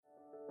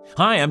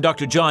Hi, I'm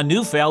Dr. John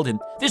Neufeld, and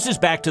this is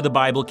Back to the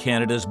Bible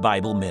Canada's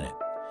Bible Minute.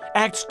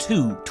 Acts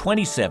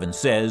 2:27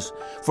 says,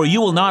 "For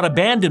you will not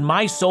abandon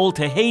my soul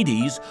to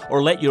Hades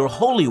or let your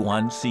Holy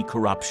One see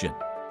corruption."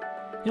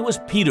 It was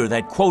Peter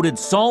that quoted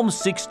Psalm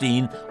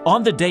 16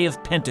 on the day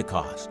of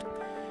Pentecost.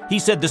 He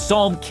said the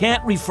psalm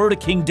can't refer to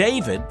King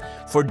David,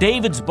 for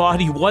David's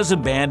body was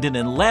abandoned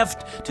and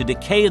left to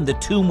decay in the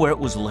tomb where it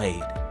was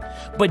laid.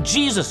 But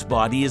Jesus'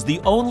 body is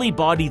the only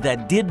body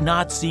that did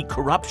not see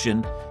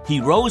corruption. He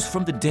rose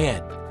from the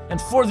dead.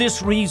 And for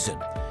this reason,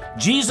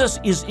 Jesus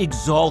is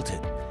exalted.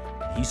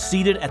 He's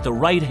seated at the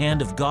right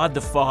hand of God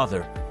the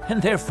Father.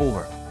 And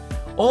therefore,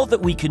 all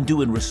that we can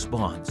do in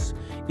response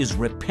is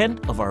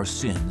repent of our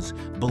sins,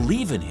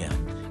 believe in Him,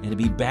 and to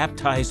be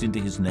baptized into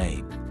His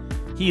name.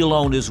 He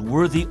alone is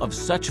worthy of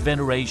such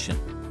veneration.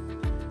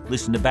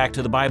 Listen to Back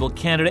to the Bible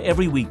Canada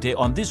every weekday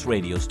on this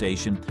radio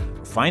station,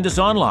 or find us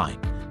online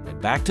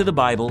at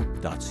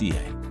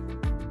backtothebible.ca.